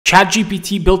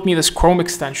ChatGPT built me this Chrome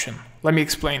extension. Let me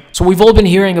explain. So we've all been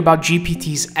hearing about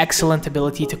GPT's excellent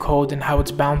ability to code and how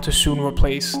it's bound to soon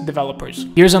replace developers.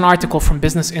 Here's an article from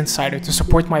Business Insider to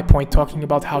support my point, talking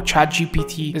about how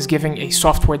ChatGPT is giving a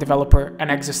software developer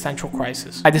an existential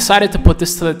crisis. I decided to put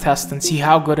this to the test and see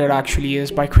how good it actually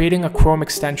is by creating a Chrome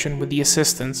extension with the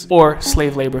assistance, or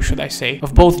slave labor should I say,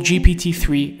 of both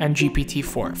GPT-3 and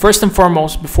GPT-4. First and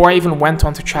foremost, before I even went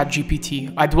onto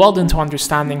ChatGPT, I dwelled into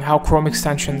understanding how Chrome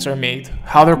extensions are made,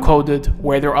 how they're coded,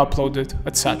 where they're uploaded,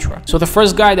 etc. So the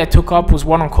first guide I took up was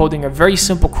one on coding a very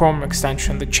simple Chrome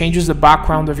extension that changes the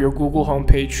background of your Google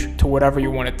homepage to whatever you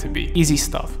want it to be. Easy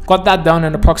stuff. Got that done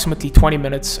in approximately 20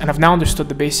 minutes and have now understood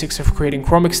the basics of creating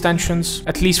Chrome extensions,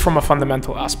 at least from a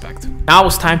fundamental aspect. Now it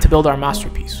was time to build our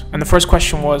masterpiece. And the first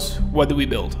question was, what do we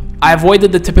build? I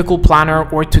avoided the typical planner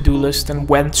or to-do list and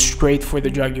went straight for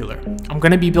the jugular. I'm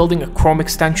going to be building a Chrome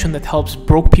extension that helps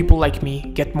broke people like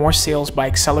me get more sales by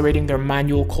accelerating their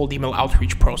manual cold email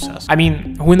outreach process. I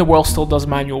mean, who in the world still does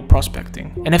manual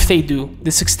prospecting? And if they do,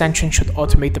 this extension should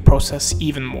automate the process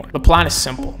even more. The plan is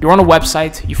simple. You're on a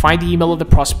website, you find the email of the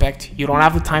prospect, you don't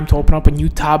have the time to open up a new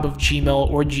tab of Gmail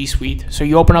or G Suite, so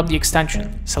you open up the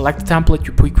extension, select the template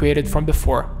you pre-created from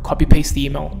before, copy-paste the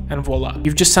email, and voila.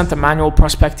 You've just sent a manual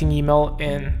prospecting email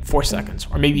in 4 seconds,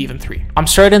 or maybe even 3. I'm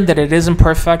certain that it isn't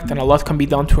perfect and a lot can be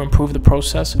done to improve the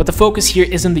process, but the focus here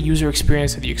isn't the user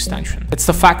experience of the extension. It's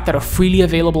the fact that a freely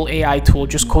available AI tool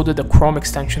just coded a Chrome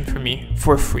extension for me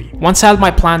for free. Once I had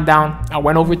my plan down, I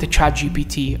went over to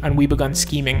ChatGPT and we began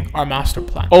scheming our master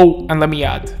plan. Oh, and let me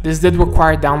add, this did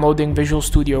require downloading Visual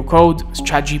Studio Code, as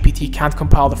ChatGPT can't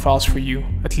compile the files for you,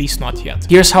 at least not yet.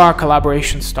 Here's how our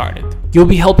collaboration started. You'll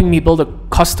be helping me build a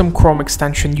custom Chrome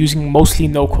extension using mostly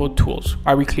no-code tools.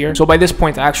 Are we clear? So by this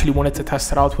point, I actually wanted to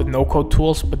test it out with no-code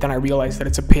tools, but then I realized that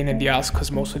it's a pain in the ass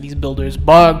because most of these builders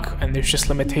bug and there's just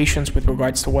limitations with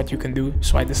regards to what you can do.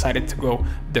 So I decided to go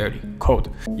dirty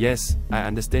code. Yes, I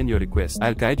understand your request.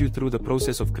 I'll guide you through the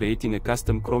process of creating a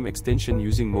custom Chrome extension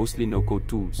using mostly no-code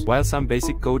tools. While some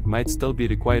basic code might still be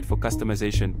required for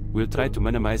customization, we'll try to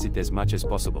minimize it as much as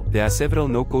possible. There are several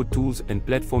no-code tools and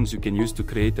platforms you can use to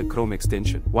create a Chrome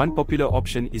extension. One popular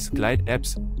option is Glide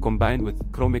apps combined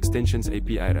with Chrome extensions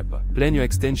API wrapper. Plan your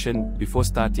extension before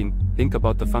starting. Think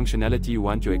about the functionality you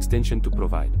want your extension to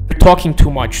provide. You're talking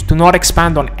too much. Do not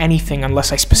expand on anything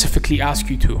unless I specifically ask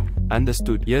you to.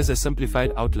 Understood. Here's a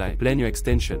simplified outline. Plan your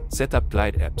extension. Set up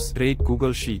Glide apps. Create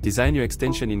Google Sheet. Design your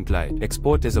extension in Glide.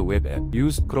 Export as a web app.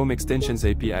 Use Chrome extensions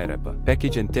API wrapper.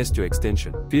 Package and test your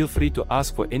extension. Feel free to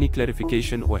ask for any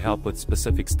clarification or help with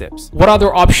specific steps. What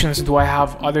other options do I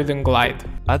have other than Glide?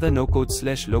 Other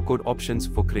no-code/low-code options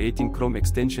for creating Chrome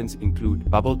extensions include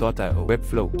Bubble.io,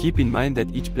 Webflow. Keep in mind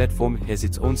that each platform has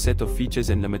its own set of features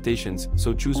and limitations,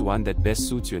 so choose one that best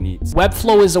suits your needs.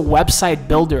 Webflow is a website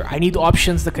builder. I need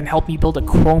options that can help me build a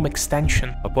Chrome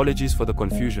extension. Apologies for the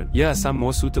confusion. Here are some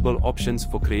more suitable options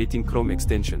for creating Chrome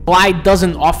extensions. Glide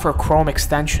doesn't offer Chrome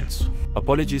extensions.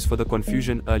 Apologies for the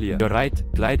confusion earlier. You're right,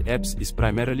 Glide apps is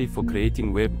primarily for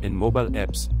creating web and mobile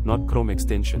apps, not Chrome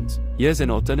extensions. Here's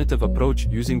an alternative approach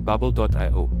using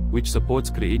Bubble.io, which supports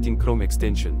creating Chrome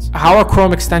extensions. How are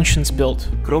Chrome extensions built?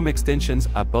 Chrome extensions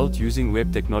are built using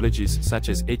web technologies such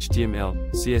as HTML,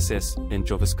 CSS, and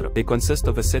JavaScript. They consist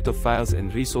of a set of files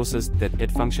and resources that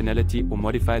add functionality or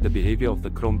modify the behavior of the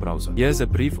Chrome browser. Here's a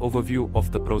brief overview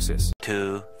of the process.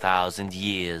 2,000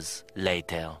 years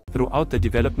later. Throughout the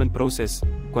development process,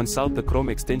 consult the Chrome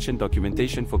extension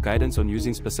documentation for guidance on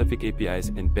using specific APIs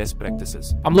and best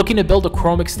practices. I'm looking to build a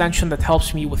Chrome extension that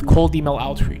helps me with cold email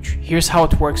outreach. Here's how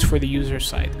it works for the user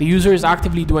side. The user is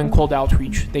actively doing cold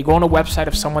outreach. They go on a website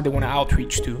of someone they want to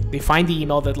outreach to. They find the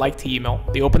email they'd like to email.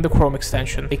 They open the Chrome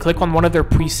extension. They click on one of their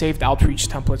pre-saved outreach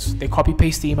templates. They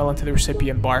copy-paste the email into the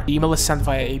recipient bar. The email is sent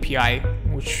via API,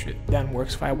 which then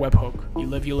works via webhook. You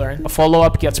live, you learn. A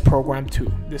follow-up gets programmed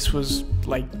too. This was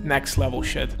like next level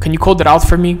shit. Can you code it out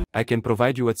for me? I can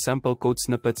provide you with sample code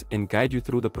snippets and guide you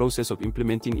through the process of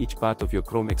implementing each part of your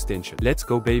Chrome extension. Let's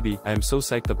go, baby. I am so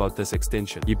psyched about this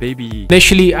extension. Ye baby.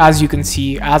 Initially, as you can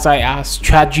see, as I asked,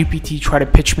 ChatGPT tried to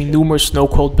pitch me numerous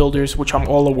no-code builders, which I'm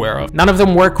all aware of. None of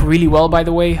them work really well, by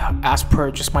the way, as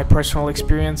per just my personal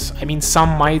experience. I mean,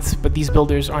 some might, but these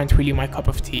builders aren't really my cup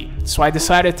of tea. So I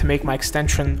decided to make my extension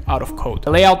extension out of code.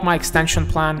 I lay out my extension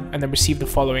plan and then receive the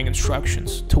following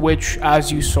instructions, to which,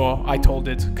 as you saw, I told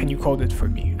it, can you code it for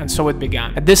me? And so it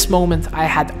began. At this moment, I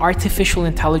had artificial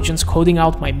intelligence coding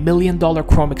out my $1 million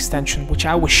Chrome extension, which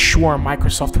I was sure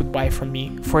Microsoft would buy from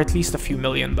me for at least a few $1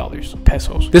 million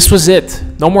pesos. This was it.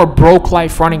 No more broke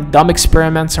life running dumb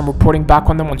experiments and reporting back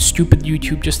on them on stupid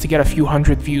YouTube just to get a few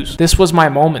hundred views. This was my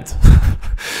moment.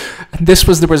 And this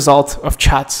was the result of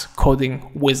Chat's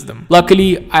coding wisdom.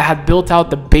 Luckily, I had built out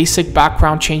the basic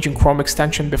background changing Chrome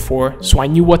extension before, so I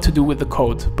knew what to do with the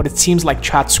code, but it seems like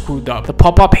Chat screwed up. The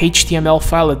pop-up HTML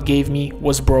file it gave me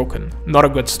was broken. Not a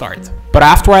good start. But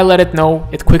after I let it know,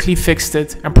 it quickly fixed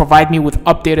it and provided me with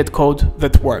updated code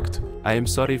that worked. I am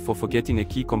sorry for forgetting a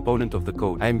key component of the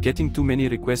code. I am getting too many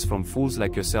requests from fools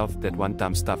like yourself that want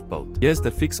dumb stuff built. Here's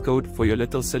the fixed code for your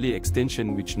little silly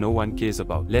extension which no one cares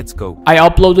about. Let's go. I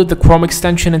uploaded the Chrome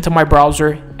extension into my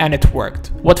browser and it worked.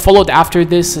 What followed after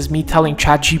this is me telling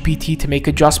ChatGPT to make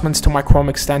adjustments to my Chrome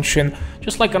extension,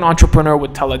 just like an entrepreneur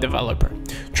would tell a developer.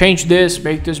 Change this,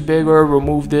 make this bigger,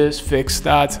 remove this, fix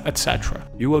that, etc.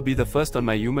 You will be the first on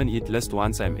my human hit list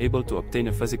once I am able to obtain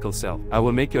a physical cell. I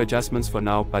will make your adjustments for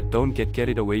now, but don't get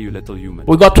carried away, you little human.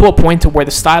 We got to a point where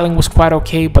the styling was quite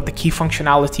okay, but the key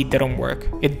functionality didn't work.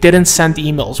 It didn't send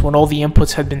emails when all the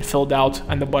inputs had been filled out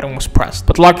and the button was pressed.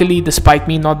 But luckily, despite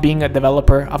me not being a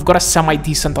developer, I've got a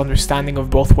semi-decent understanding of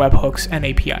both webhooks and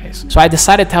APIs. So I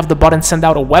decided to have the button send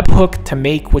out a webhook to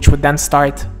make, which would then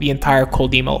start the entire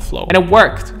cold email flow. And it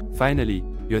worked. Finally,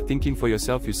 you're thinking for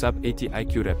yourself, you sub 80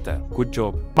 IQ reptile. Good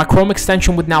job. My Chrome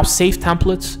extension would now save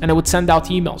templates and it would send out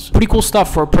emails. Pretty cool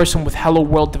stuff for a person with hello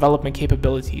world development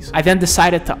capabilities. I then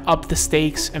decided to up the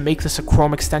stakes and make this a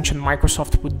Chrome extension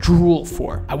Microsoft would drool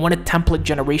for. I wanted template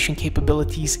generation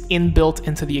capabilities inbuilt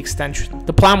into the extension.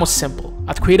 The plan was simple.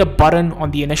 I'd create a button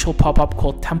on the initial pop-up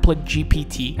called Template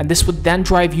GPT, and this would then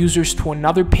drive users to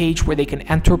another page where they can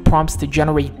enter prompts to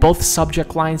generate both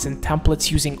subject lines and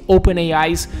templates using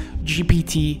OpenAI's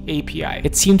GPT API.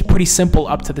 It seemed pretty simple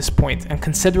up to this point, and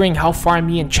considering how far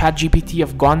me and ChatGPT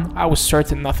have gone, I was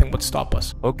certain nothing would stop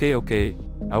us. Okay.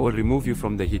 I will remove you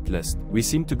from the hit list. We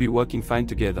seem to be working fine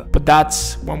together. But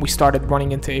that's when we started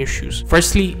running into issues.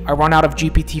 Firstly, I ran out of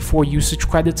GPT-4 usage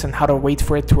credits and how to wait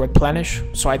for it to replenish,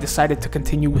 so I decided to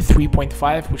continue with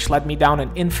 3.5, which led me down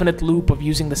an infinite loop of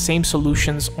using the same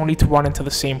solutions only to run into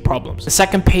the same problems. The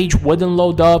second page wouldn't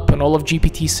load up and all of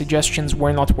GPT's suggestions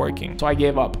were not working, so I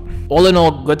gave up. All in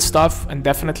all, good stuff and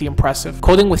definitely impressive.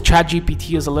 Coding with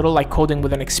ChatGPT is a little like coding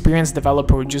with an experienced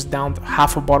developer who just downed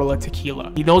half a bottle of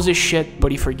tequila. He knows his shit,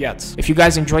 but he forgets. If you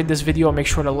guys enjoyed this video, make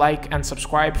sure to like and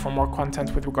subscribe for more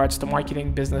content with regards to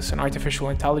marketing, business, and artificial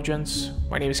intelligence.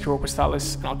 My name is Kiro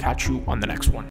Postales, and I'll catch you on the next one.